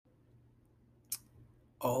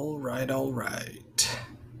All right, all right.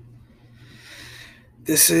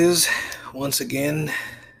 This is once again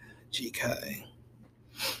GK,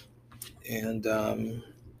 and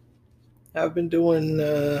I've been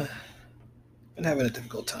having a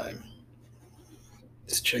difficult time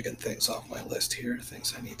just checking things off my list here,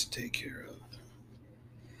 things I need to take care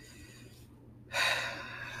of,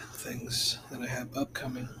 things that I have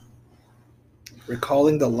upcoming.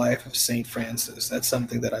 Recalling the life of Saint Francis. That's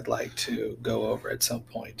something that I'd like to go over at some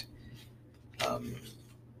point. Um,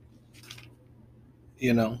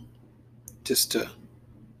 you know, just to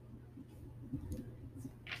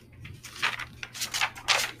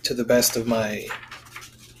the best of my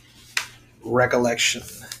recollection,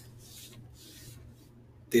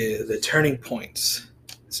 the turning points,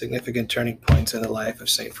 significant turning points in the life of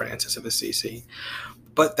Saint Francis of Assisi.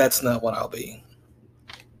 But that's not what I'll be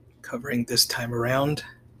covering this time around.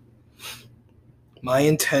 My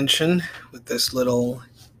intention with this little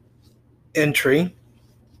entry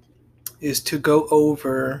is to go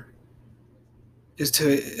over, is to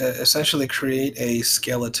essentially create a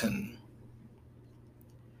skeleton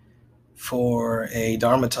for a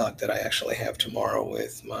Dharma talk that I actually have tomorrow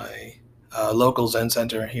with my local Zen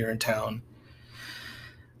center here in town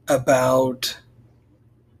about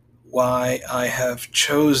why I have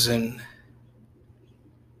chosen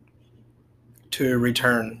to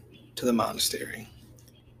return to the monastery.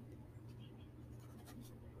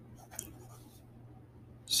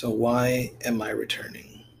 So, why am I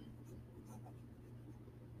returning?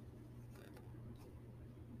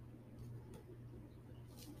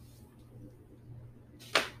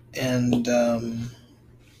 And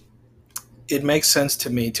it makes sense to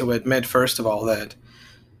me to admit, first of all, that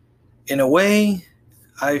in a way,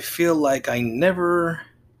 I feel like I never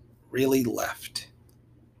really left.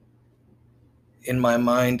 In my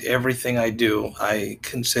mind, everything I do, I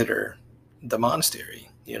consider the monastery.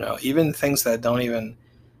 Even things that don't even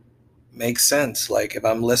make sense. Like if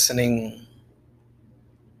I'm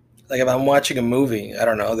watching a movie, I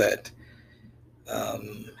don't know, that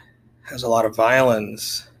um, has a lot of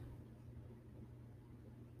violence,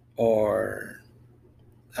 or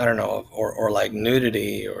I don't know, or like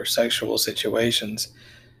nudity or sexual situations,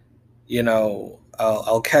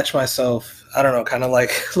 I'll catch myself, I don't know, kind of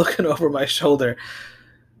like looking over my shoulder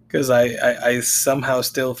because I somehow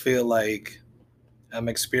still feel like I'm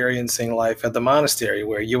experiencing life at the monastery,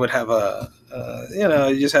 where you would have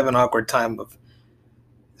you just have an awkward time of,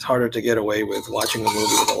 it's harder to get away with watching a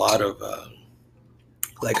movie with a lot of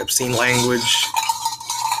like obscene language,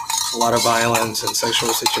 a lot of violence and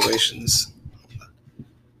sexual situations.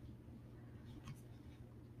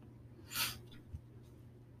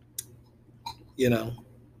 You know,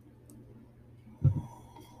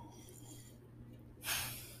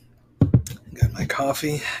 got my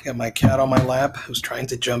coffee, got my cat on my lap who's trying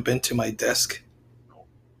to jump into my desk.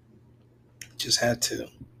 Just had to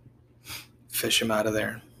fish him out of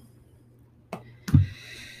there.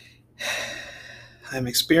 I'm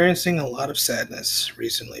experiencing a lot of sadness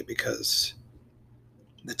recently because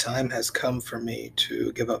the time has come for me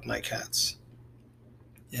to give up my cats.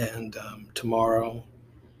 And tomorrow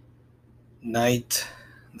night,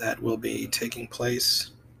 that will be taking place.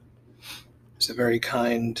 There's a very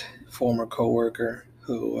kind former coworker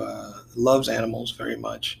who loves animals very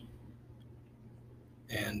much,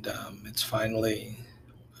 and it's finally,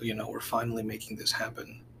 we're finally making this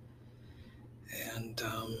happen. And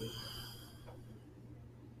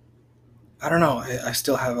I don't know. I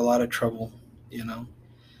still have a lot of trouble, you know.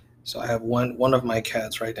 So I have one of my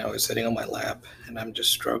cats right now is sitting on my lap, and I'm just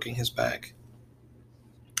stroking his back,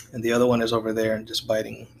 and the other one is over there and just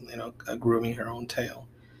biting, grooming her own tail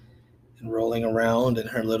and rolling around in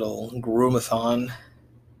her little groomathon.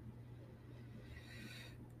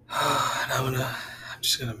 And I'm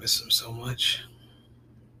just gonna miss him so much.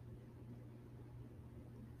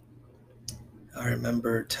 I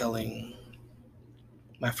remember telling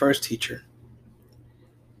my first teacher,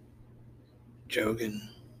 Jogan,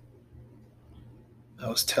 I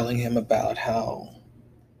was telling him about how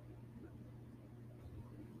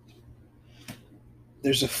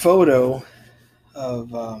there's a photo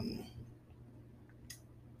of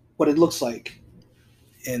what it looks like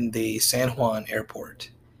in the San Juan airport,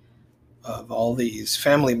 of all these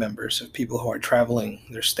family members of people who are traveling.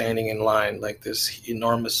 They're standing in line like this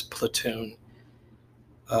enormous platoon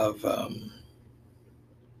of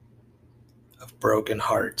broken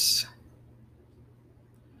hearts,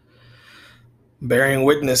 bearing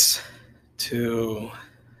witness to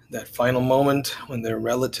that final moment when their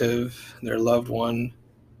relative, their loved one,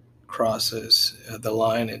 crosses the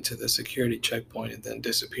line into the security checkpoint and then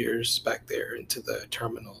disappears back there into the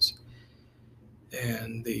terminals.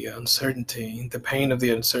 and the uncertainty, the pain of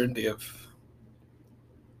the uncertainty of,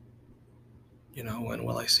 when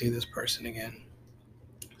will I see this person again?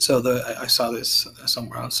 So I saw this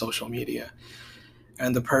somewhere on social media,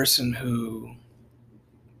 and the person who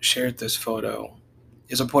shared this photo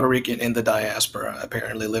is a Puerto Rican in the diaspora,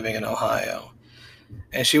 apparently living in Ohio.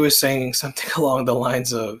 And she was saying something along the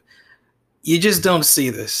lines of, "You just don't see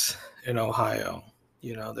this in Ohio.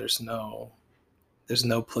 There's no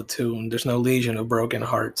platoon, there's no legion of broken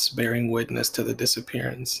hearts bearing witness to the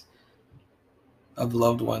disappearance of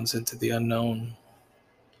loved ones into the unknown."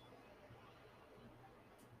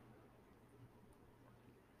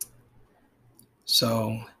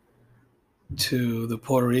 So, to the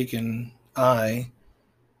Puerto Rican eye,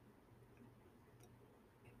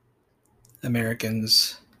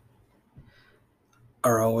 Americans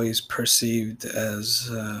are always perceived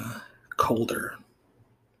as colder,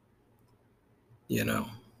 you know.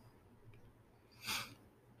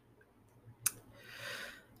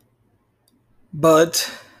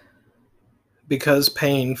 But because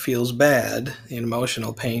pain feels bad,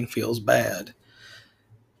 emotional pain feels bad,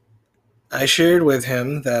 I shared with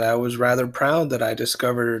him that I was rather proud that I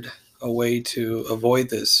discovered a way to avoid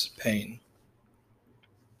this pain.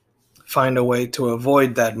 Find a way to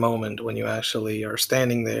avoid that moment when you actually are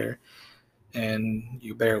standing there and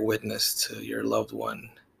you bear witness to your loved one,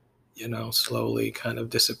 slowly kind of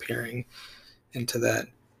disappearing into that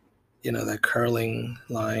curling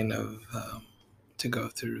line of to go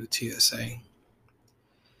through TSA.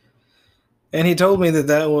 And he told me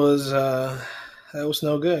that was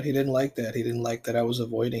no good. He didn't like that. He didn't like that I was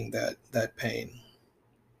avoiding that pain.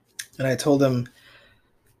 And I told him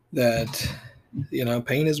that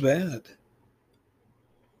pain is bad.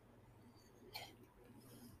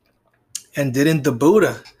 And didn't the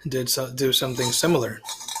Buddha do something similar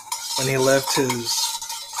when he left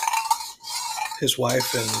his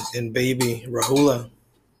wife and baby Rahula?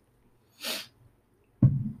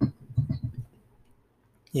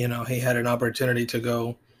 He had an opportunity to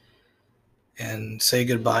go and say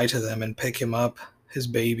goodbye to them and pick him up, his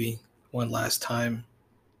baby, one last time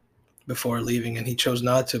before leaving, and he chose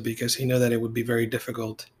not to because he knew that it would be very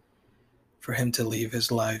difficult for him to leave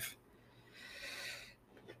his life.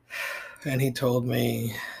 And he told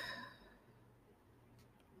me,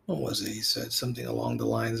 what was it? He said something along the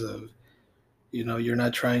lines of, you're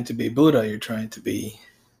not trying to be Buddha, you're trying to be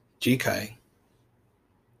Jikai.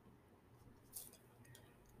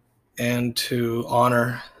 And to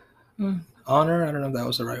honor, I don't know if that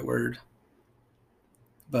was the right word,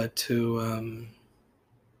 but to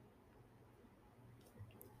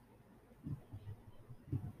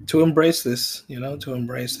embrace this, to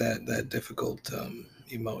embrace that difficult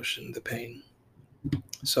emotion, the pain.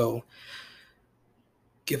 So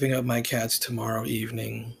giving up my cats tomorrow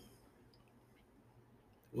evening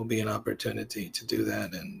will be an opportunity to do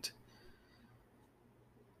that, and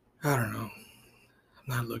I don't know, I'm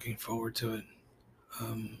not looking forward to it.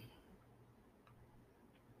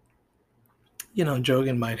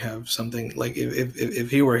 Jogan might have something, like if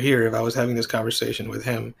he were here, if I was having this conversation with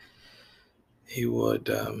him, he would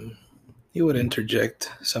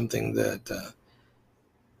interject something that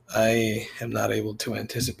I am not able to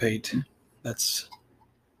anticipate. That's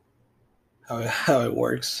how it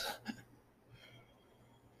works.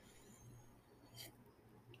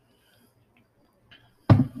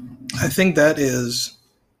 I think that is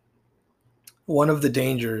one of the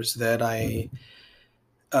dangers that I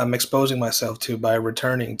am exposing myself to by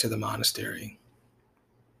returning to the monastery,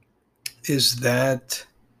 is that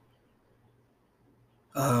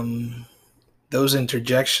those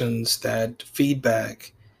interjections, that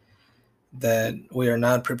feedback that we are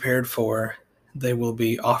not prepared for, they will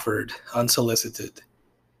be offered unsolicited.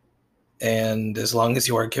 And as long as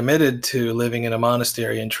you are committed to living in a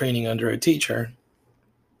monastery and training under a teacher,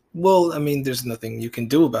 well, I mean, there's nothing you can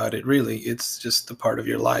do about it, really. It's just a part of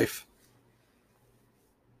your life.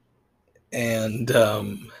 And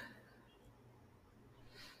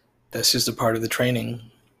that's just a part of the training.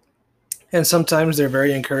 And sometimes they're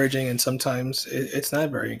very encouraging, and sometimes it's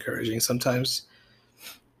not very encouraging. Sometimes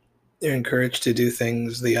they're encouraged to do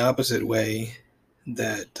things the opposite way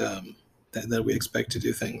that we expect to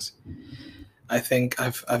do things. I think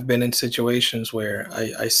I've been in situations where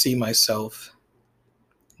I see myself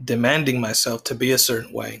demanding myself to be a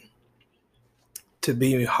certain way, to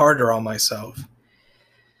be harder on myself,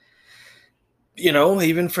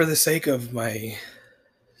 even for the sake of my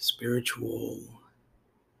spiritual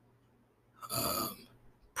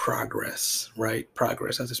progress, right?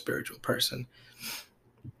 Progress as a spiritual person.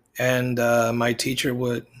 And my teacher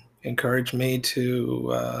would encourage me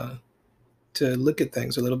to look at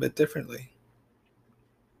things a little bit differently.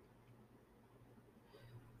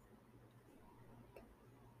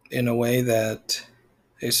 in a way that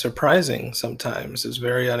is surprising sometimes, is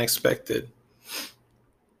very unexpected.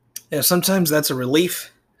 And sometimes that's a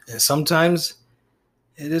relief, and sometimes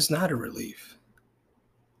it is not a relief.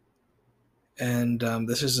 And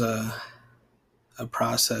this is a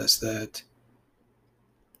process that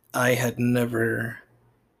I had never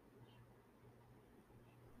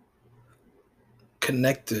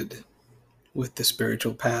connected with the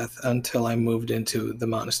spiritual path until I moved into the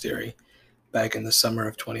monastery back in the summer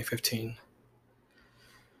of 2015.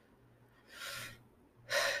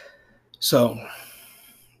 So,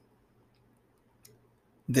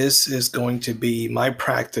 this is going to be my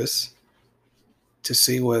practice to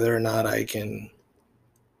see whether or not I can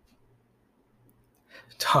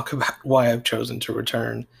talk about why I've chosen to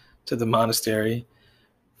return to the monastery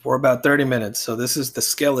for about 30 minutes. So, this is the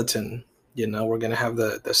skeleton. We're going to have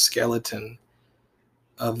the skeleton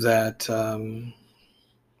of that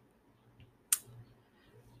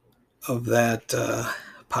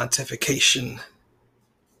pontification,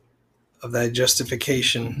 of that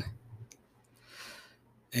justification.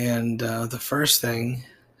 And the first thing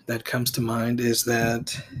that comes to mind is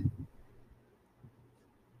that,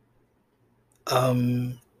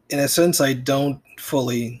 in a sense, I don't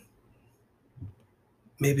fully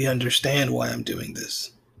maybe understand why I'm doing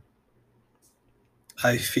this.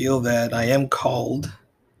 I feel that I am called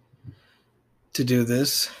to do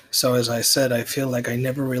this. So as I said, I feel like I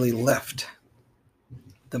never really left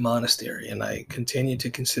the monastery, and I continue to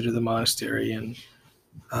consider the monastery and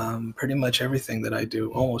pretty much everything that I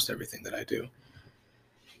do, almost everything that I do.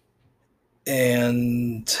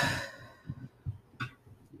 And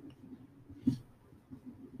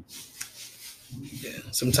yeah,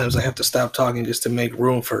 sometimes I have to stop talking just to make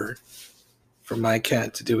room for my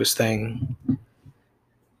cat to do his thing,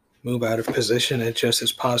 move out of position, adjust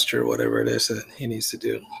his posture, whatever it is that he needs to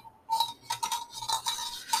do.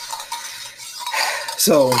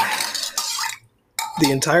 So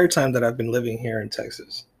the entire time that I've been living here in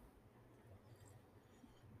Texas,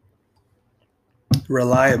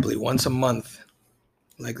 reliably, once a month,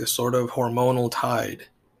 like the sort of hormonal tide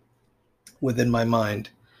within my mind,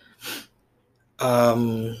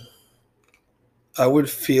 I would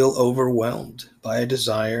feel overwhelmed by a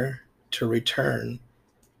desire to return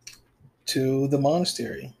to the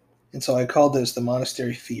monastery. And so I call this the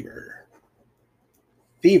monastery fever.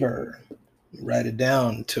 Fever. Write it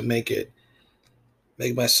down to make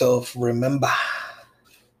myself remember.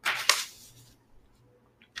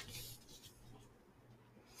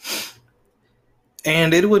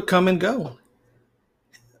 And it would come and go.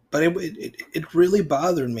 But it really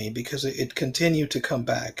bothered me because it continued to come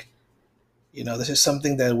back. This is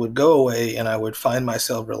something that would go away, and I would find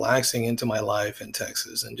myself relaxing into my life in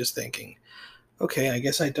Texas and just thinking, okay, I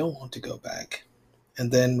guess I don't want to go back.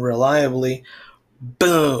 And then reliably,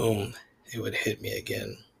 boom, it would hit me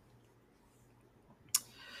again.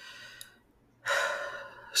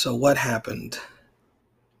 So what happened?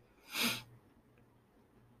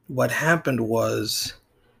 What happened was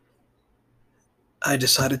I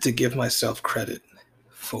decided to give myself credit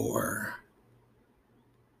for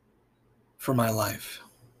my life.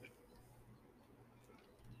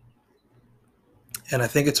 And I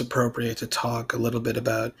think it's appropriate to talk a little bit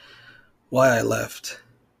about why I left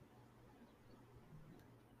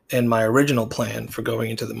and my original plan for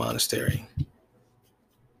going into the monastery.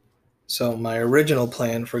 So my original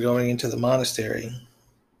plan for going into the monastery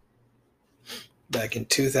back in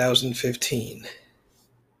 2015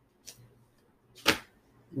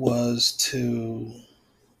 was to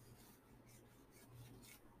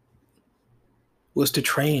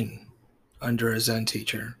train under a Zen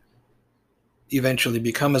teacher, eventually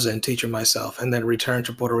become a Zen teacher myself, and then return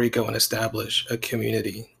to Puerto Rico and establish a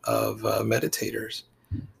community of meditators,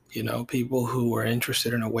 people who were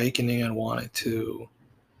interested in awakening and wanted to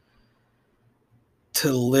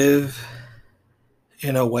live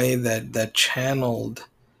in a way that channeled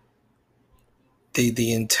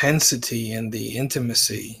the intensity and the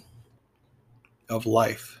intimacy of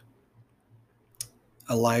life.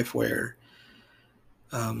 A life where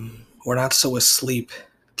we're not so asleep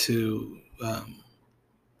to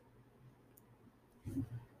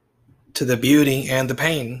the beauty and the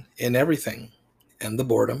pain in everything, and the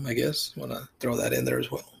boredom, I guess. I want to throw that in there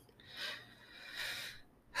as well.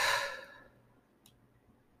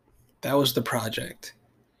 That was the project.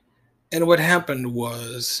 And what happened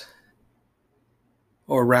was,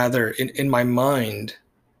 or rather, in my mind,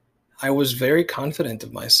 I was very confident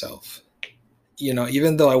of myself.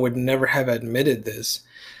 Even though I would never have admitted this,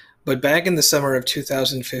 but back in the summer of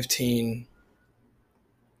 2015,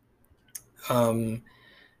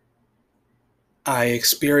 I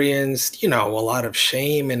experienced, a lot of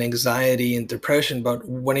shame and anxiety and depression. But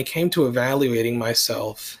when it came to evaluating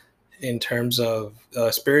myself in terms of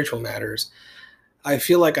spiritual matters, I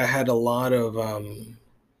feel like I had a lot of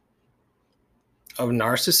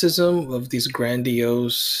narcissism, of these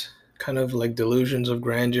grandiose kind of like delusions of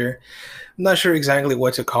grandeur. I'm not sure exactly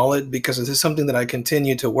what to call it because this is something that I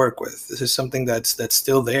continue to work with. This is something that's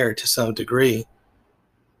still there to some degree,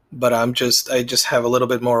 but I just have a little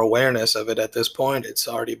bit more awareness of it at this point. It's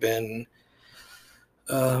already been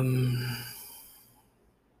um,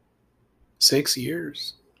 6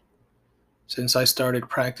 years since I started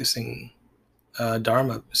practicing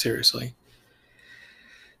Dharma seriously.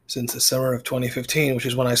 Since the summer of 2015, which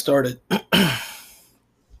is when I started.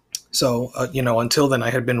 So, until then, I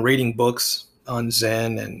had been reading books on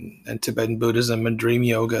Zen and Tibetan Buddhism and dream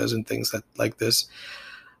yogas and things that like this,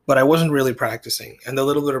 but I wasn't really practicing. And the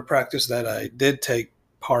little bit of practice that I did take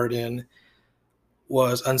part in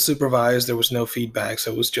was unsupervised. There was no feedback,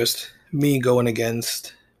 so it was just me going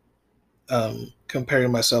against,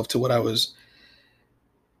 comparing myself to what I was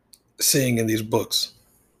seeing in these books.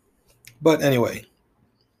 But anyway,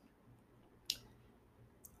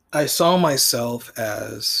 I saw myself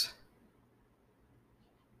as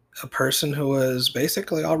a person who was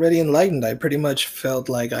basically already enlightened. I pretty much felt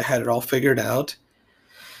like I had it all figured out.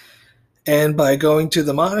 And by going to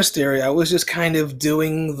the monastery, I was just kind of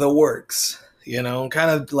doing the works, kind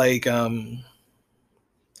of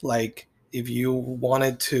like if you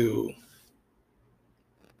wanted to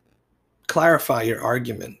clarify your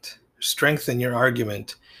argument, strengthen your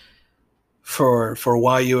argument for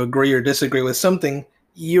why you agree or disagree with something,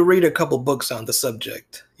 you read a couple books on the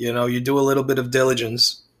subject. You do a little bit of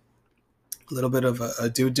diligence, a little bit of a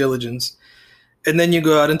due diligence, and then you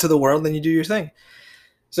go out into the world and you do your thing.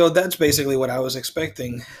 So that's basically what I was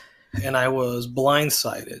expecting, and I was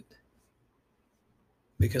blindsided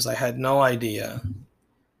because I had no idea,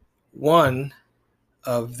 one,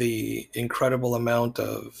 of the incredible amount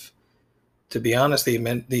of, to be honest,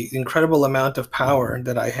 the incredible amount of power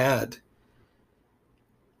that I had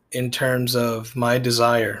in terms of my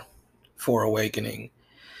desire for awakening.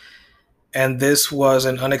 And this was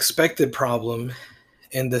an unexpected problem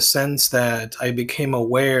in the sense that I became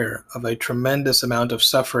aware of a tremendous amount of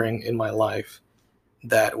suffering in my life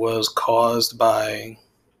that was caused by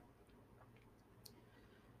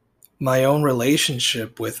my own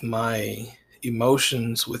relationship with my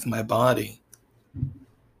emotions, with my body.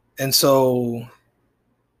 And so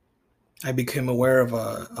I became aware of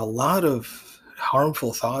a lot of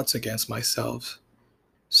harmful thoughts against myself,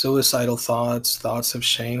 suicidal thoughts, thoughts of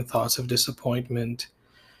shame, thoughts of disappointment,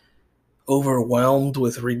 overwhelmed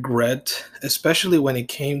with regret, especially when it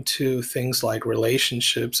came to things like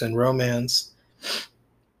relationships and romance.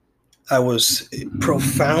 I was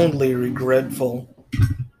profoundly regretful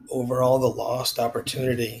over all the lost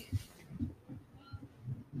opportunity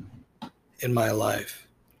in my life.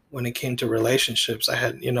 When it came to relationships, I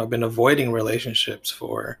had, been avoiding relationships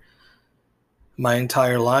for my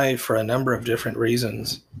entire life for a number of different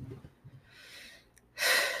reasons.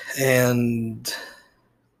 And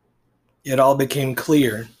it all became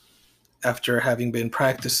clear after having been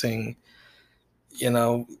practicing,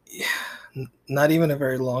 not even a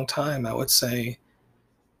very long time. I would say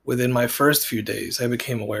within my first few days, I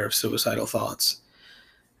became aware of suicidal thoughts.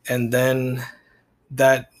 And then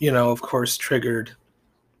that, of course, triggered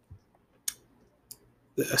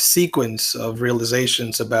a sequence of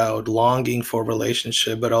realizations about longing for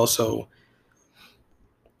relationship, but also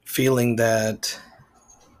feeling that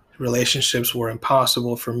relationships were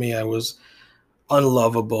impossible for me. I was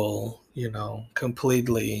unlovable,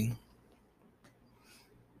 completely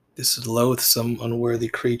this loathsome, unworthy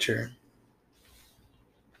creature.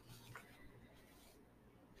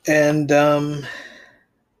 And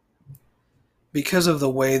because of the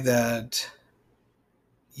way that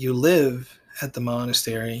you live at the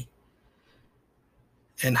monastery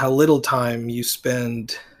and how little time you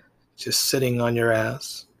spend just sitting on your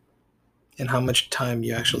ass, and how much time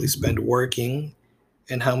you actually spend working,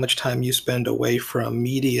 and how much time you spend away from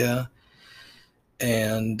media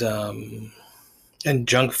and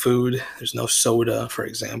junk food. There's no soda, for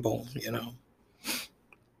example.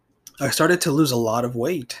 I started to lose a lot of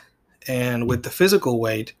weight, and with the physical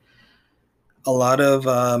weight, a lot of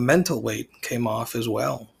mental weight came off as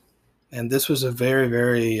well. And this was a very,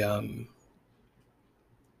 very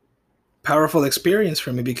powerful experience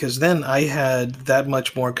for me, because then I had that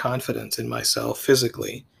much more confidence in myself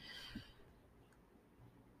physically.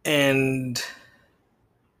 And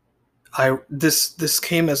this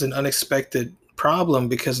came as an unexpected problem,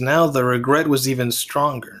 because now the regret was even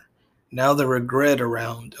stronger. Now the regret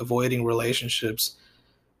around avoiding relationships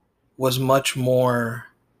was much more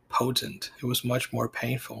potent. It was much more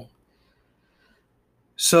painful.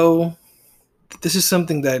 So this is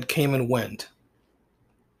something that came and went.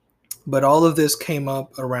 But all of this came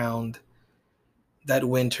up around that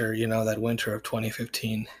winter, that winter of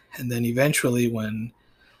 2015. And then eventually, when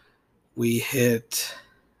we hit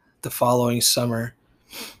the following summer,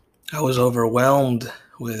 I was overwhelmed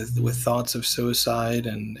with thoughts of suicide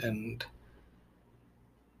and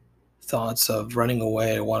thoughts of running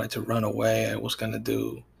away. I wanted to run away. I was going to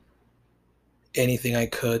do anything I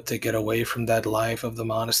could to get away from that life of the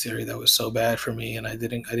monastery that was so bad for me, and I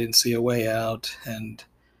didn't see a way out, and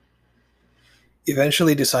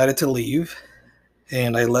eventually decided to leave.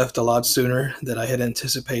 And I left a lot sooner than I had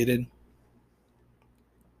anticipated.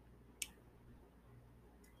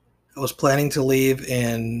 I was planning to leave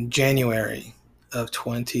in January of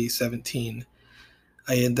 2017.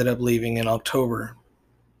 I ended up leaving in October,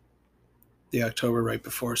 the October right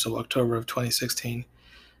before, so October of 2016,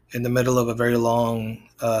 in the middle of a very long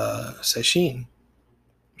session,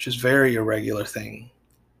 which is a very irregular thing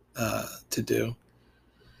to do.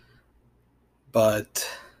 But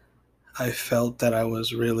I felt that I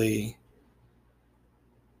was really,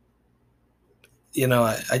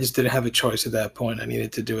 I just didn't have a choice at that point. I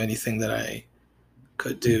needed to do anything that I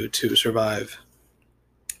could do to survive.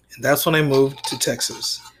 And that's when I moved to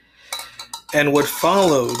Texas. And what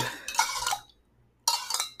followed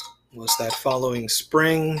was that following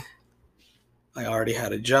spring, I already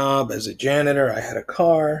had a job as a janitor. I had a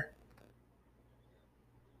car.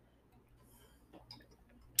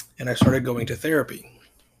 And I started going to therapy.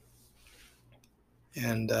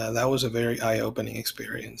 And that was a very eye-opening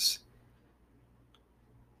experience,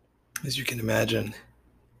 as you can imagine.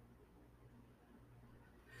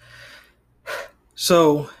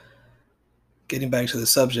 So, getting back to the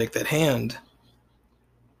subject at hand,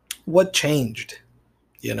 what changed?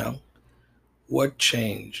 What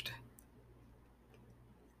changed?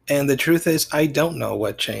 And the truth is, I don't know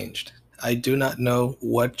what changed. I do not know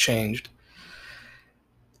what changed.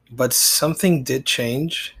 But something did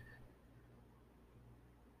change.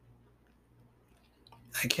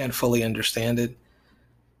 I can't fully understand it.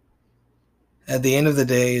 At the end of the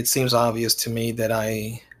day, it seems obvious to me that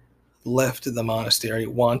I left the monastery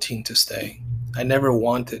wanting to stay. I never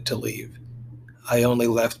wanted to leave. I only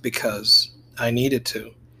left because I needed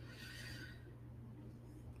to.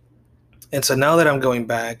 And so now that I'm going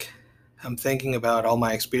back, I'm thinking about all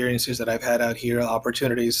my experiences that I've had out here,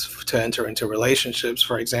 opportunities to enter into relationships,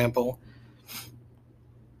 for example,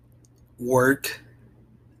 work,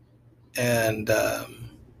 and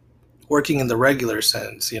working in the regular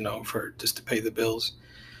sense, for just to pay the bills,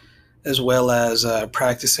 as well as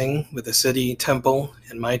practicing with the city temple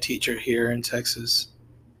and my teacher here in Texas.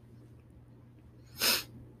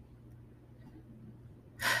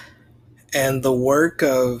 And the work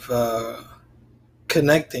of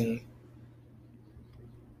connecting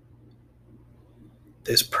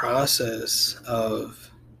this process of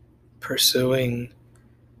pursuing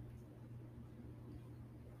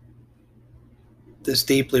this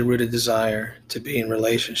deeply rooted desire to be in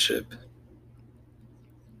relationship.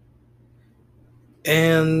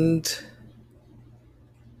 And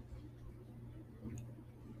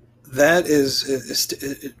that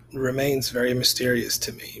it remains very mysterious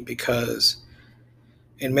to me, because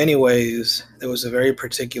in many ways there was a very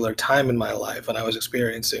particular time in my life when I was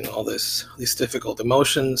experiencing all these difficult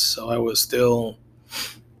emotions. So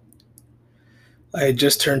I had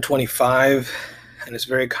just turned 25, and it's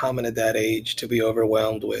very common at that age to be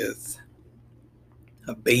overwhelmed with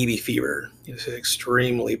a baby fever. It's an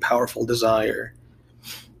extremely powerful desire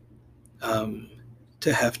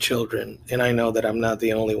to have children. And I know that I'm not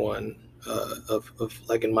the only one of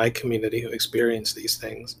like in my community who experienced these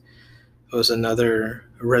things. There was another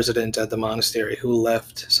resident at the monastery who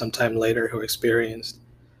left sometime later who experienced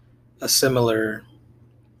a similar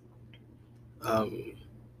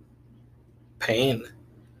pain,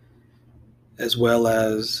 as well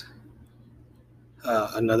as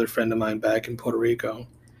another friend of mine back in Puerto Rico.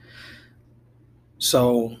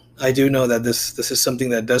 So I do know that this is something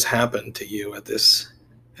that does happen to you at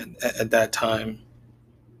that time,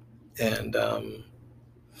 and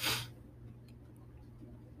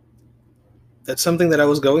that's something that I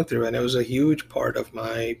was going through, and it was a huge part of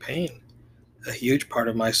my pain, a huge part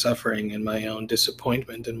of my suffering and my own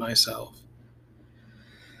disappointment in myself.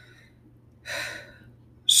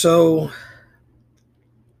 So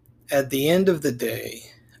at the end of the day,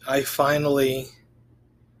 I finally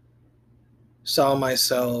saw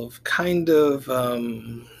myself kind of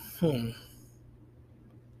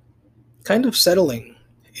settling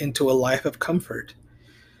into a life of comfort.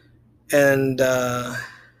 And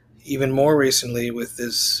even more recently, with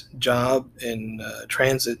this job in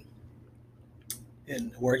transit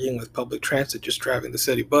and working with public transit, just driving the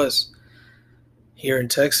city bus here in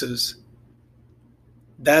Texas,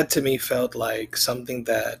 that to me felt like something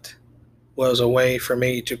that was a way for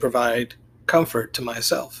me to provide comfort to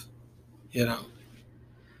myself, you know,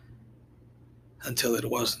 until it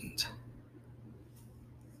wasn't.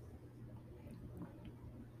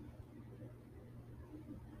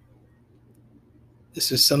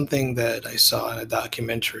 This is something that I saw in a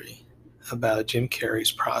documentary about Jim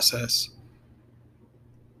Carrey's process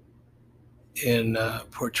in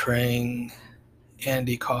portraying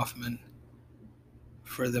Andy Kaufman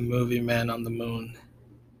for the movie Man on the Moon.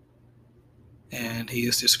 And he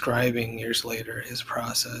is describing years later his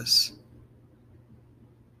process.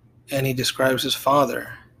 And he describes his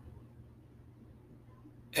father.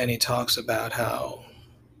 And he talks about how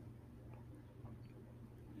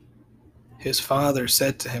his father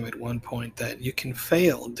said to him at one point that you can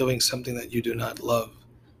fail doing something that you do not love.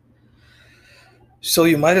 So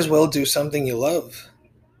you might as well do something you love,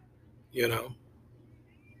 you know.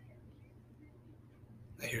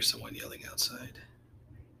 I hear someone yelling outside.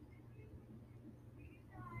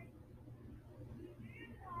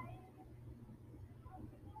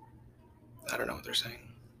 I don't know what they're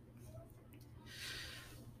saying.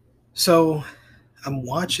 So I'm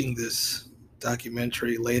watching this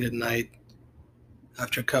documentary late at night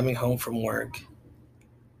after coming home from work.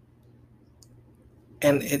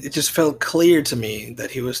 And it just felt clear to me that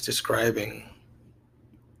he was describing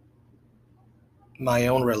my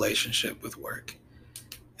own relationship with work.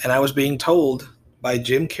 And I was being told by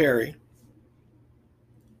Jim Carrey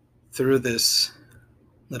through this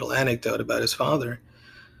little anecdote about his father,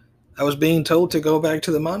 I was being told to go back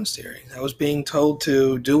to the monastery. I was being told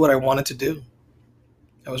to do what I wanted to do.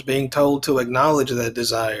 I was being told to acknowledge that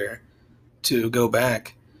desire to go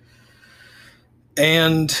back.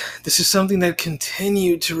 And this is something that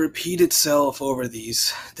continued to repeat itself over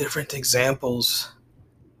these different examples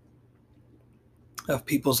of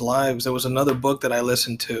people's lives. There was another book that I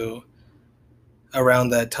listened to around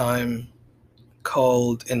that time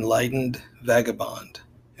called Enlightened Vagabond.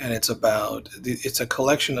 And it's a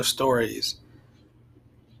collection of stories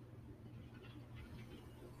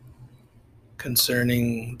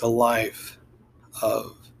concerning the life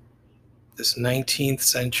of this 19th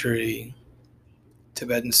century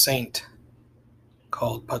Tibetan saint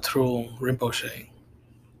called Patrul Rinpoche.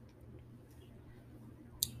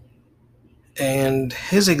 And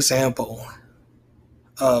his example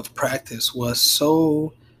of practice was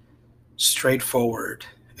so straightforward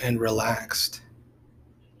and relaxed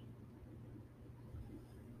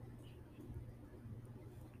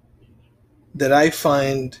that I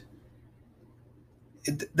find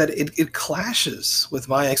it clashes with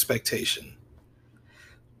my expectation,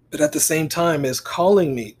 but at the same time is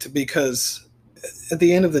calling me to, because at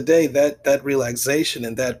the end of the day, that relaxation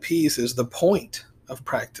and that peace is the point of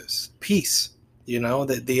practice. Peace,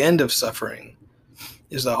 that the end of suffering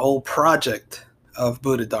is the whole project of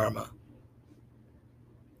Buddha Dharma.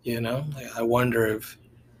 I wonder if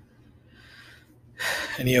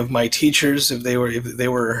any of my teachers, if they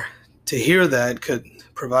were to hear that, could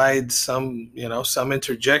provide some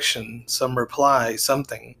interjection, some reply,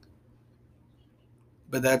 something.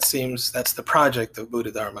 But that's the project of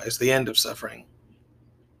Buddha Dharma, is the end of suffering.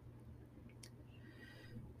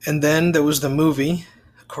 And then there was the movie,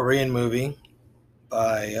 a Korean movie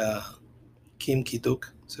by Kim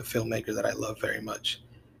Ki-duk. It's a filmmaker that I love very much.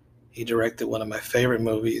 He directed one of my favorite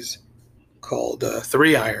movies called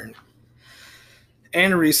Three Iron.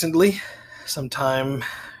 And recently, sometime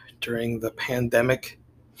during the pandemic,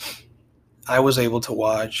 I was able to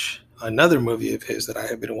watch another movie of his that I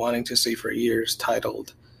have been wanting to see for years,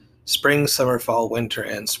 titled Spring, Summer, Fall, Winter,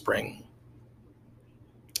 and Spring.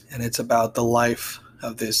 And it's about the life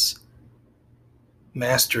of this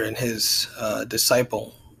master and his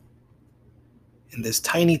disciple in this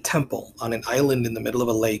tiny temple on an island in the middle of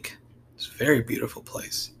a lake. It's a very beautiful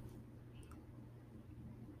place.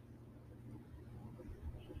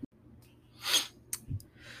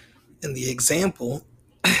 And the example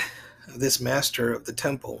of this master of the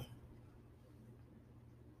temple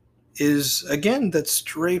is, again, that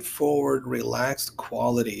straightforward, relaxed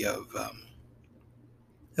quality of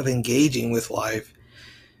engaging with life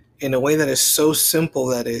in a way that is so simple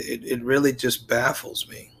that it really just baffles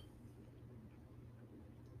me.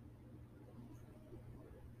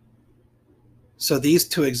 So these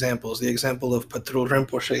two examples, the example of Patrul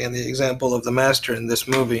Rinpoche and the example of the master in this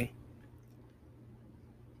movie,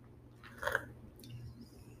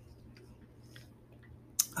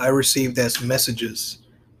 I received as messages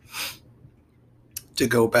to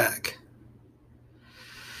go back.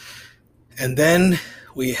 And then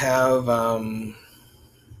we have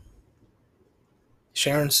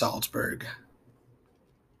Sharon Salzberg.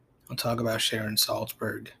 I'll talk about Sharon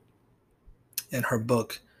Salzberg and her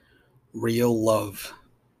book, Real Love.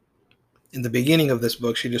 In the beginning of this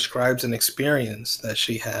book, she describes an experience that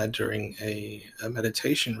she had during a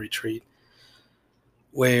meditation retreat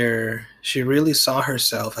where she really saw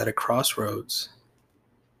herself at a crossroads.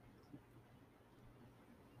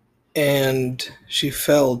 And she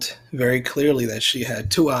felt very clearly that she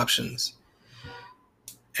had two options.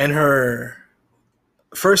 And her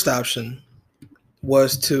first option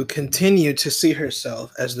was to continue to see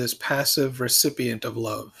herself as this passive recipient of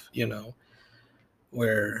love,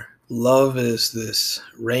 where love is this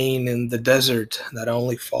rain in the desert that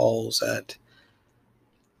only falls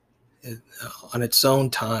on its own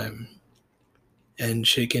time, and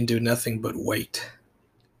she can do nothing but wait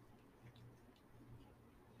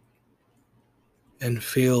and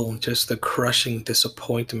feel just the crushing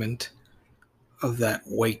disappointment of that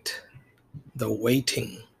wait, the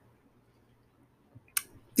waiting.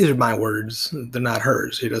 These are my words. They're not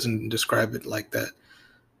hers. She doesn't describe it like that.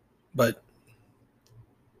 But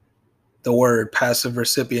the word passive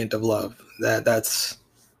recipient of love, that's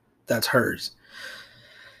hers.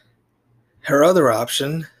 Her other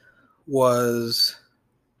option was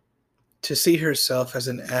to see herself as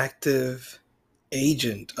an active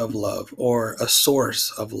agent of love, or a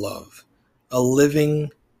source of love, a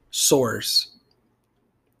living source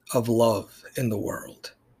of love in the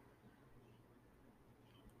world.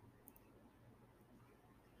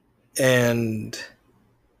 And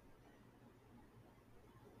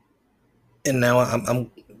now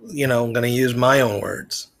I'm going to use my own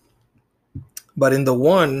words. But in the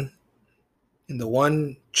one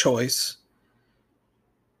choice,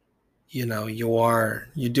 you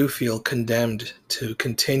do feel condemned to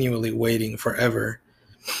continually waiting forever.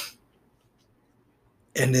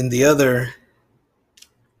 And in the other,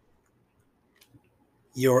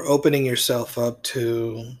 you're opening yourself up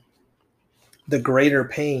to the greater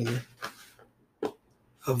pain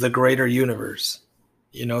of the greater universe,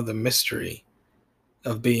 the mystery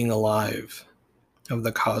of being alive, of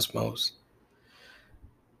the cosmos.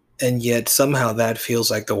 And yet somehow that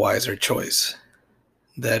feels like the wiser choice.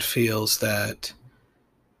 That feels that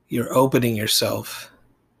you're opening yourself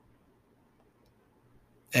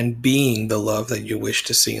and being the love that you wish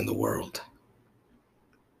to see in the world.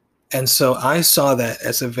 And so I saw that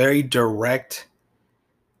as a very direct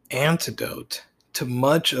antidote to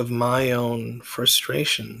much of my own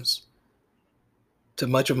frustrations, to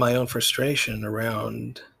much of my own frustration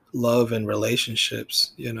around love and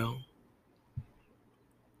relationships,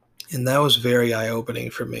 And that was very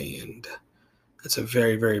eye-opening for me. And it's a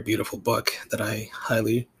very, very beautiful book that I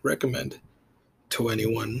highly recommend to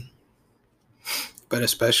anyone, but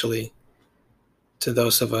especially to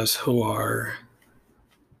those of us who are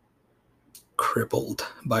crippled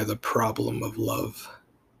by the problem of love.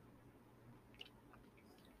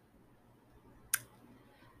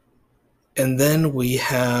 And then we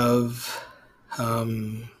have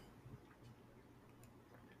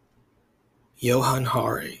Johann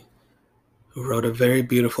Hari, who wrote a very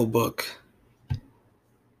beautiful book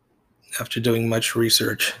after doing much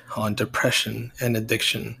research on depression and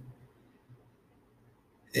addiction.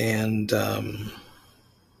 And,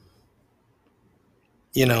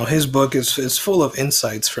 his book is full of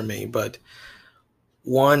insights for me, but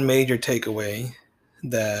one major takeaway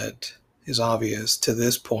that is obvious to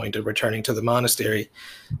this point of returning to the monastery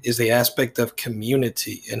is the aspect of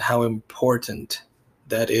community and how important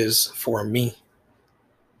that is for me.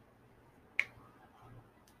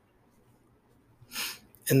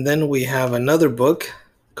 And then we have another book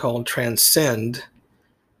called Transcend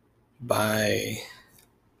by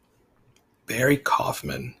Barry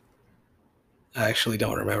Kaufman. I actually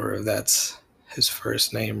don't remember if that's his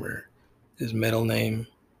first name or his middle name,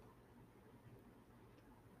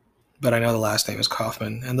 but I know the last name is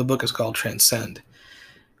Kaufman, and the book is called Transcend.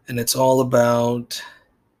 And it's all about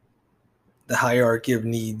the hierarchy of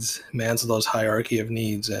needs, Maslow's hierarchy of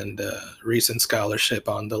needs, and recent scholarship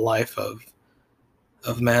on the life of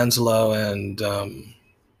Maslow and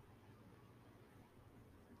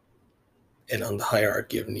on the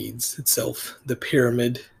hierarchy of needs itself, the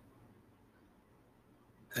pyramid,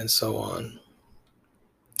 and so on.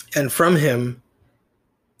 And from him,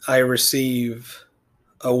 I receive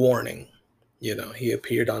a warning. He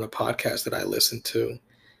appeared on a podcast that I listened to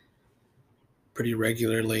pretty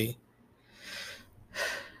regularly.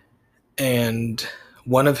 And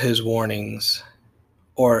one of his warnings,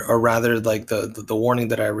 or rather, like the warning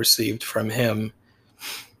that I received from him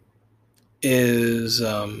is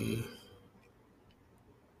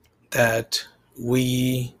that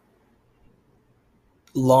we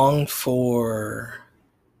long for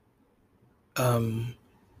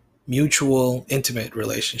mutual, intimate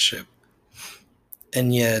relationship,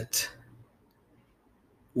 and yet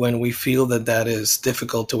when we feel that that is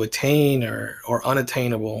difficult to attain or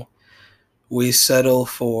unattainable, we settle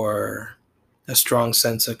for a strong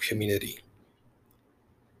sense of community.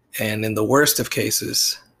 And in the worst of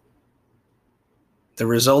cases, the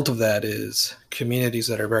result of that is communities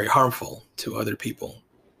that are very harmful to other people.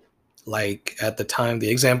 Like at the time, the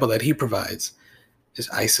example that he provides is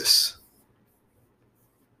ISIS.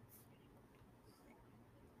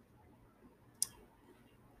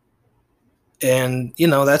 And,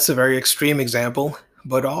 that's a very extreme example,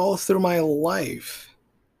 but all through my life,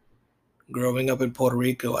 growing up in Puerto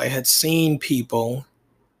Rico, I had seen people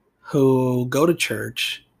who go to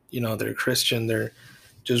church, they're Christian, they're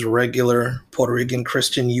just regular Puerto Rican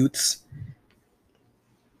Christian youths.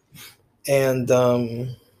 And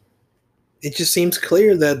it just seems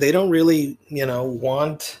clear that they don't really,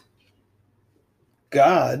 want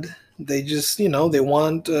God. They just, they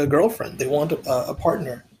want a girlfriend, they want a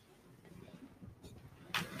partner.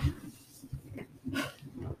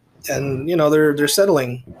 And, they're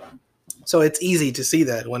settling. So it's easy to see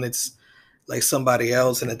that when it's like somebody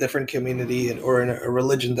else in a different community or in a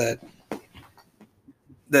religion that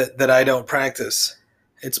I don't practice.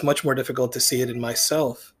 It's much more difficult to see it in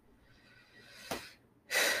myself.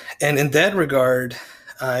 And in that regard,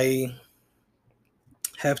 I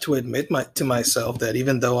have to admit to myself that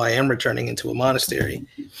even though I am returning into a monastery,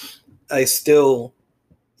 I still,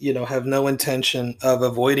 have no intention of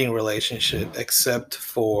avoiding relationship except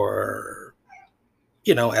for,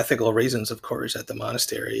 ethical reasons, of course. At the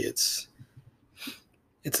monastery, it's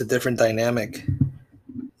a different dynamic.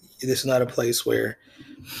 It is not a place where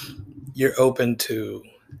you're open to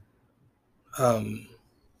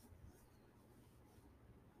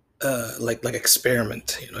like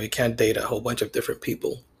experiment. You can't date a whole bunch of different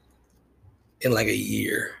people in like a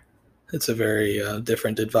year. It's a very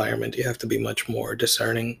different environment. You have to be much more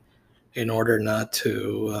discerning in order not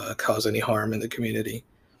to cause any harm in the community.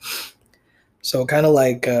 So kind of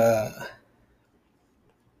like I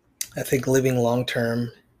think living long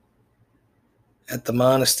term at the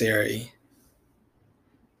monastery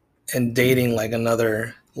and dating like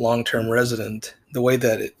another long-term resident, the way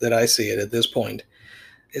that I see it at this point,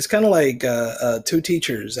 it's kind of like two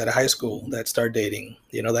teachers at a high school that start dating.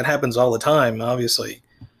 That happens all the time, obviously,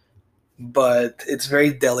 but it's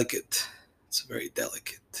very delicate. It's very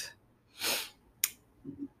delicate.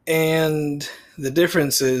 And the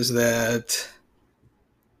difference is that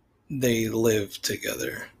they live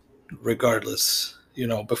together regardless.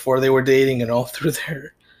 Before they were dating and all through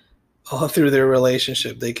their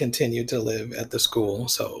relationship, they continued to live at the school.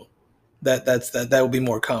 So that would be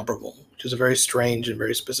more comparable, which is a very strange and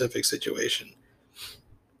very specific situation.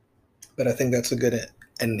 But I think that's a good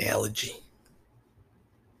analogy.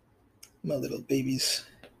 My little babies,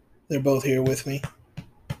 they're both here with me,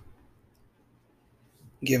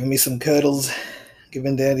 giving me some cuddles,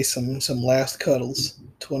 giving daddy some last cuddles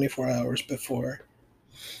 24 hours before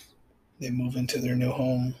they move into their new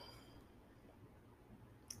home.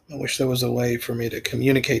 I wish there was a way for me to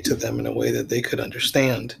communicate to them in a way that they could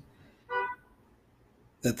understand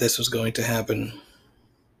that this was going to happen.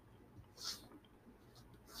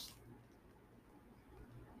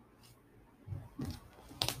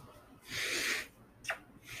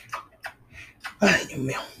 Ay, Dios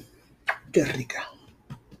mío. Qué rica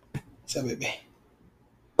esa bebé.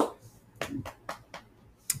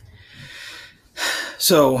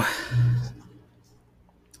 So,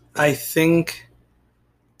 I think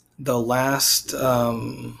the last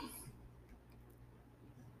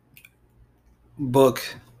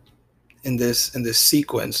book in this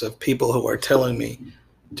sequence of people who are telling me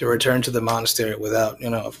to return to the monastery without,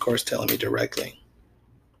 of course, telling me directly,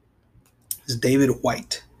 is David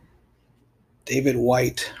White. David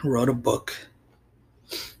White wrote a book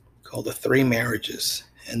called The Three Marriages,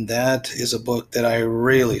 and that is a book that I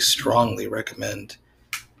really strongly recommend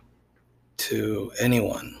to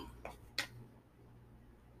anyone.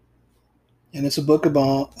 And it's a book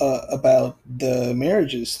about the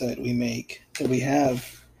marriages that we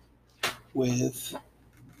have with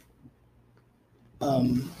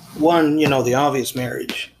one, the obvious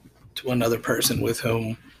marriage to another person with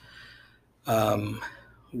whom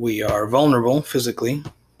we are vulnerable physically.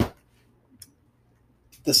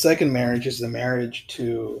 The second marriage is the marriage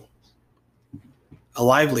to a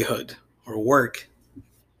livelihood or work.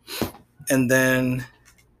 And then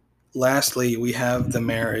lastly, we have the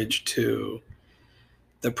marriage to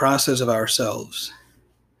the process of ourselves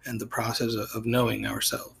and the process of knowing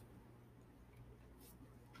ourselves.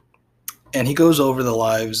 And he goes over the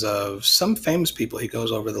lives of some famous people. He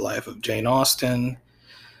goes over the life of Jane Austen,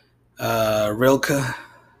 Rilke,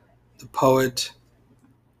 the poet,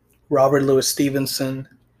 Robert Louis Stevenson,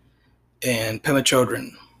 and Pema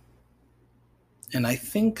Chodron. And I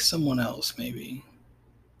think someone else, maybe.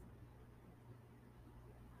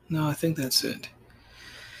 No, I think that's it.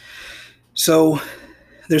 So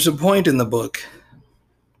there's a point in the book.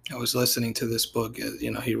 I was listening to this book.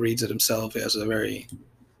 He reads it himself. He has a very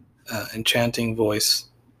enchanting voice.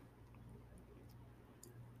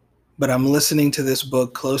 But I'm listening to this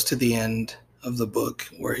book close to the end of the book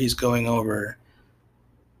where he's going over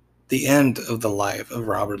the end of the life of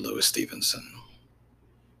Robert Louis Stevenson.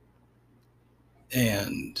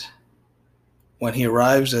 And when he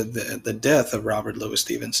arrives at the death of Robert Louis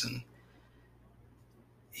Stevenson,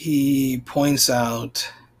 he points out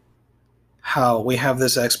how we have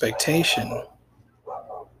this expectation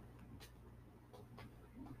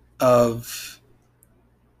of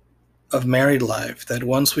married life, that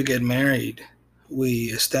once we get married, we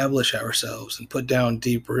establish ourselves and put down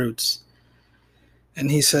deep roots.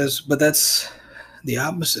 And he says, but that's the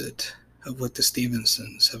opposite of what the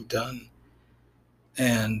Stevensons have done.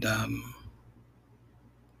 And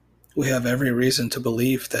we have every reason to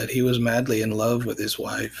believe that he was madly in love with his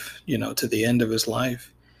wife, to the end of his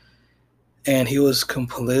life. And he was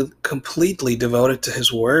completely devoted to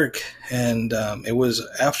his work. And it was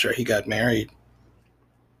after he got married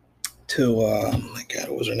to,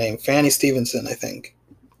 what was her name? Fanny Stevenson, I think.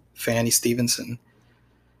 Fanny Stevenson.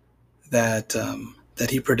 That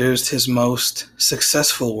he produced his most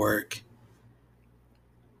successful work.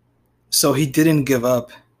 So he didn't give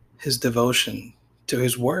up his devotion to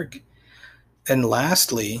his work. And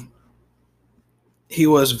lastly, he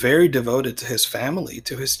was very devoted to his family,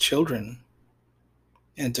 to his children,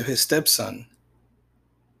 and to his stepson.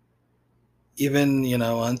 Even,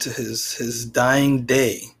 unto his dying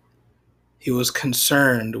day, he was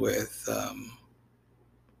concerned with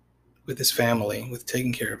his family, with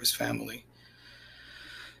taking care of his family.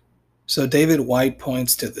 So David Whyte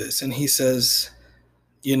points to this, and he says,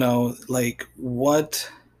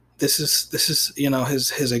 what this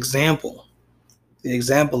is, his example. The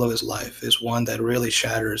example of his life is one that really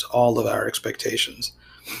shatters all of our expectations,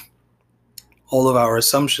 all of our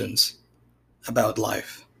assumptions about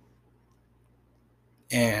life.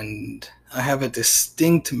 And I have a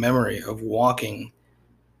distinct memory of walking,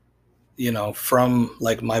 from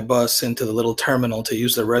my bus into the little terminal to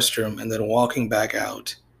use the restroom and then walking back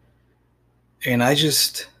out. And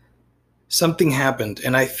something happened.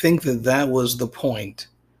 And I think that was the point.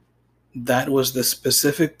 That was the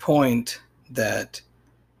specific point that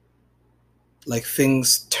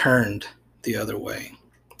things turned the other way,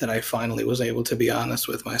 that I finally was able to be honest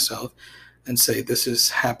with myself and say, this is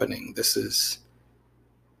happening. This is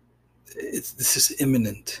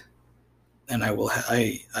imminent, and I will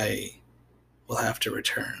have to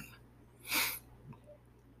return.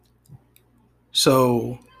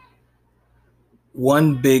 So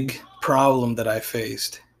one big problem that I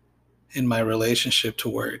faced in my relationship to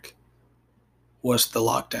work was the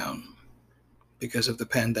lockdown because of the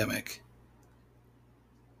pandemic.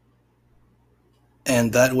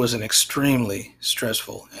 And that was an extremely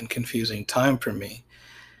stressful and confusing time for me.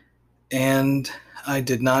 And I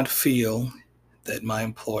did not feel that my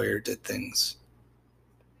employer did things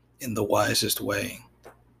in the wisest way.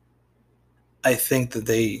 I think that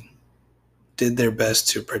they did their best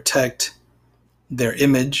to protect their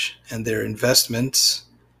image and their investments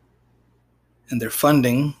and their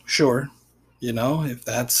funding. Sure, if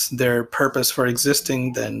that's their purpose for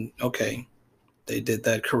existing, then okay, they did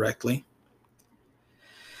that correctly.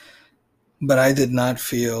 But I did not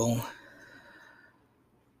feel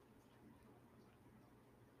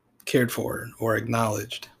cared for or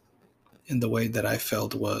acknowledged in the way that I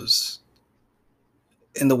felt in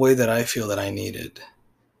the way that I feel that I needed.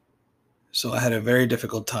 So I had a very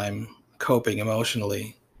difficult time coping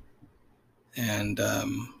emotionally. And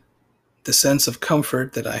the sense of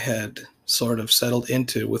comfort that I had sort of settled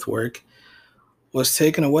into with work was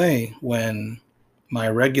taken away when my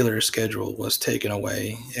regular schedule was taken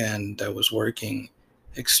away, and I was working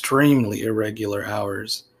extremely irregular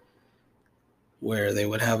hours where they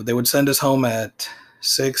would send us home at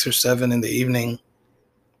 6 or 7 in the evening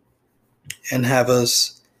and have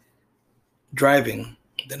us driving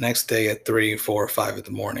the next day at 3, 4, 5 in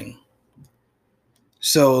the morning.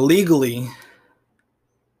 So legally,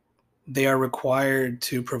 they are required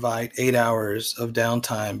to provide 8 hours of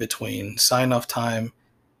downtime between sign-off time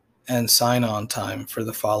and sign-on time for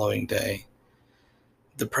the following day.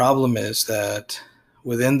 The problem is that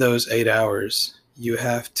within those 8 hours, you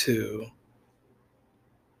have to,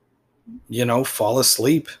 fall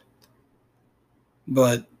asleep.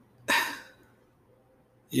 But,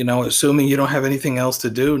 assuming you don't have anything else to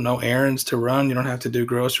do, no errands to run, you don't have to do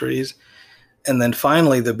groceries. And then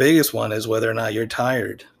finally, the biggest one is whether or not you're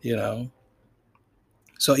tired.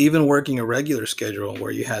 So even working a regular schedule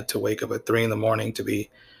where you had to wake up at 3 in the morning to be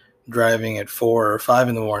driving at 4 or 5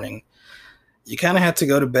 in the morning, you kind of had to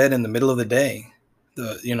go to bed in the middle of the day.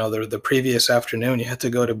 The previous afternoon, you had to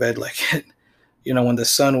go to bed like when the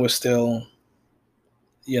sun was still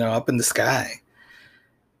up in the sky,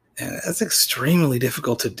 and that's extremely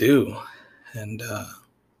difficult to do. And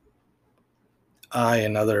I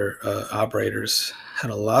and other operators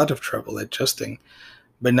had a lot of trouble adjusting,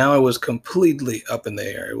 but now it was completely up in the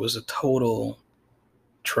air. It was a total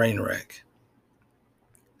train wreck.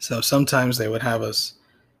 So sometimes they would have us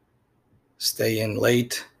stay in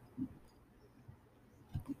late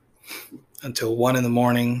until 1 in the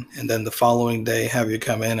morning, and then the following day have you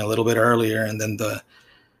come in a little bit earlier, and then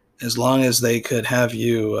as long as they could have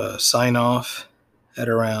you sign off at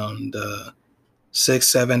around 6,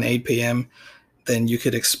 7, 8 p.m., then you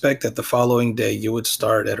could expect that the following day you would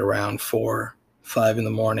start at around 4, 5 in the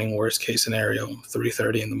morning, worst case scenario,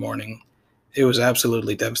 3:30 in the morning. It was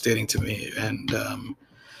absolutely devastating to me, and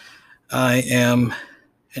I am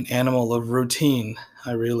an animal of routine.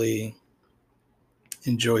 I really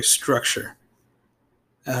enjoy structure.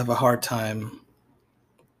 I have a hard time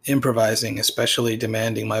improvising, especially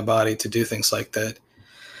demanding my body to do things like that.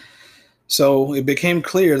 So it became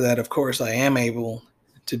clear that, of course, I am able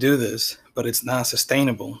to do this, but it's not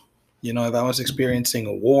sustainable. If I was experiencing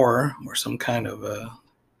a war or some kind of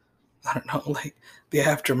I don't know, like the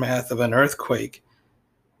aftermath of an earthquake,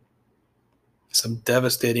 some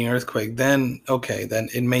devastating earthquake, then okay, then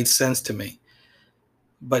it made sense to me.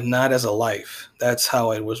 But not as a life. That's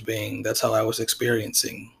how I was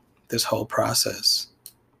experiencing this whole process,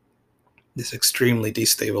 this extremely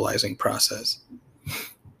destabilizing process.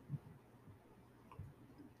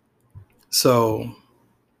 So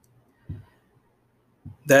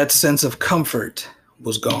that sense of comfort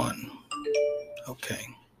was gone. Okay.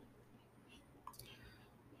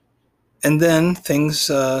 And then things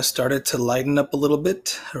started to lighten up a little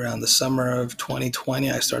bit around the summer of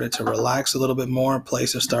 2020. I started to relax a little bit more.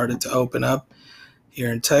 Places started to open up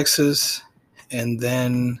here in Texas. And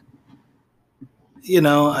then,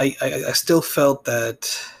 I still felt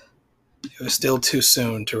that it was still too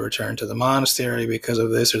soon to return to the monastery because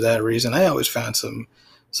of this or that reason. I always found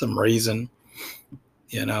some reason,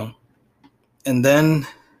 you know. And then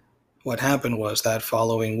what happened was that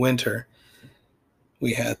following winter,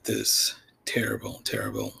 we had this terrible,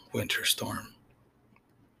 terrible winter storm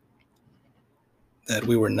that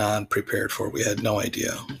we were not prepared for. We had no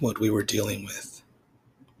idea what we were dealing with.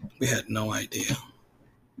 We had no idea.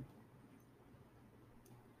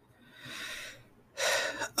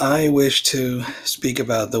 I wish to speak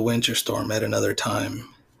about the winter storm at another time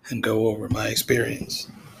and go over my experience.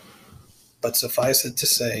 But suffice it to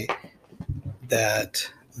say that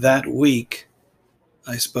week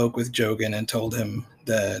I spoke with Jogan and told him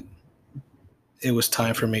that it was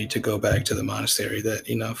time for me to go back to the monastery, that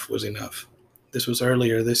enough was enough. This was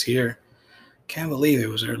earlier this year. Can't believe it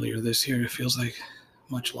was earlier this year. It feels like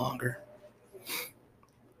much longer.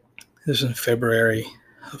 This was in February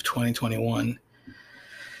of 2021.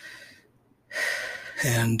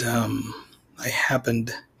 And I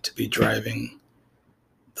happened to be driving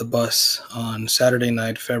the bus on Saturday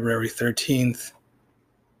night, February 13th,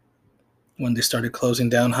 when they started closing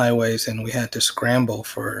down highways and we had to scramble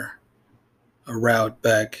for a route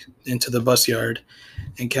back into the bus yard,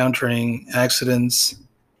 encountering accidents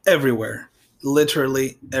everywhere,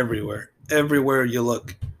 literally everywhere. Everywhere you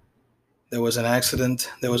look, there was an accident,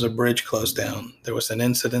 there was a bridge closed down, there was an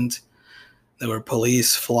incident, there were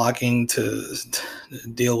police flocking to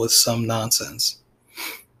deal with some nonsense.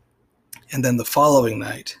 And then the following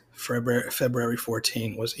night, February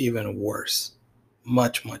 14, was even worse.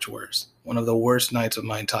 Much, much worse. One of the worst nights of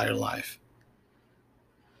my entire life.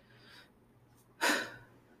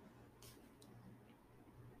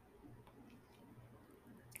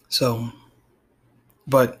 So,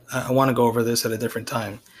 but I want to go over this at a different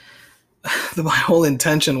time. My whole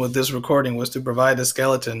intention with this recording was to provide a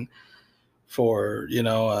skeleton for,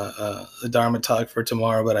 a Dharma talk for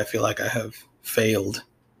tomorrow, but I feel like I have failed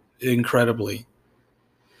incredibly.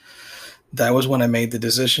 That was when I made the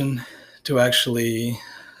decision to actually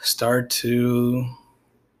start to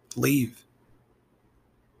leave.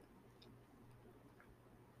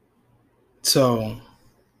 So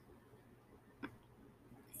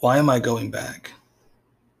Why am I going back?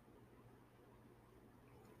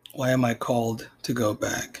 Why am I called to go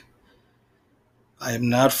back? I am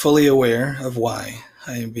not fully aware of why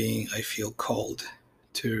I feel called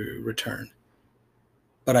to return.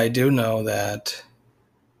 But I do know that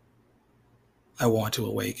I want to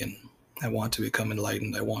awaken. I want to become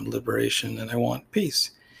enlightened. I want liberation and I want peace.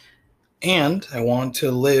 And I want to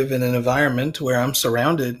live in an environment where I'm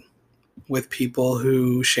surrounded with people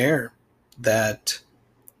who share that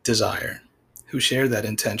desire, who share that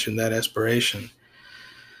intention, that aspiration.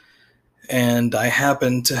 And I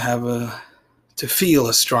happen to feel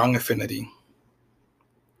a strong affinity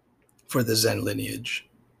for the Zen lineage.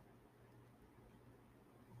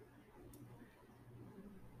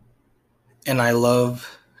 And I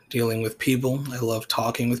love dealing with people. I love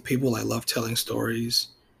talking with people. I love telling stories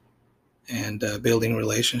and building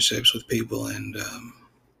relationships with people, and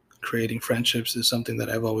creating friendships is something that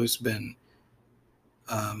I've always been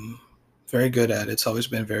um, very good at. It's always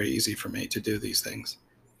been very easy for me to do these things.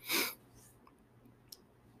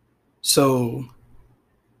 So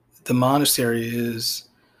the monastery is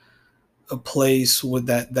a place with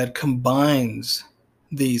that combines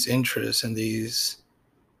these interests and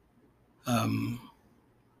um,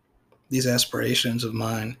 these aspirations of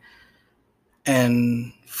mine,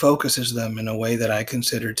 and focuses them in a way that I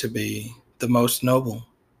consider to be the most noble.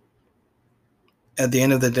 At the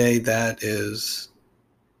end of the day, that is,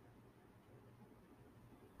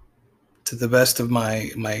 to the best of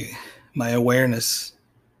my awareness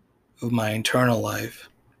of my internal life,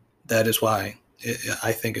 that is why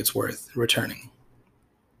I think it's worth returning.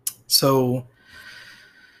 So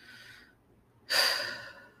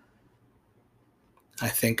I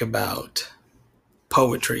think about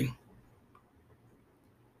poetry,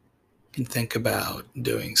 and think about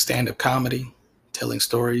doing stand-up comedy, telling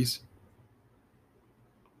stories,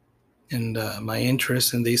 and my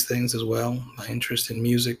interest in these things as well, my interest in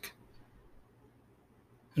music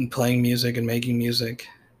and playing music and making music,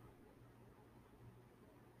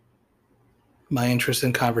 my interest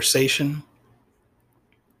in conversation,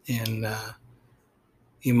 in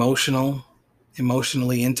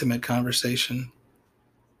emotionally intimate conversation,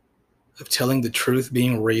 of telling the truth,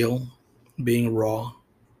 being real, being raw.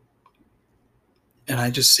 And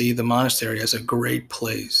I just see the monastery as a great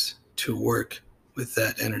place to work with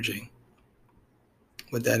that energy,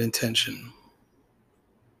 with that intention.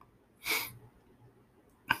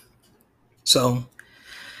 So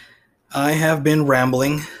I have been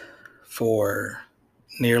rambling for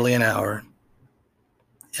nearly an hour,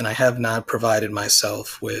 and I have not provided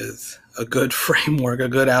myself with a good framework, a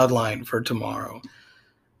good outline for tomorrow.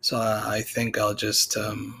 So I think I'll just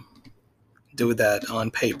do that on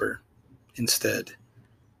paper instead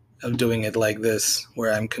of doing it like this,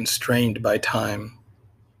 where I'm constrained by time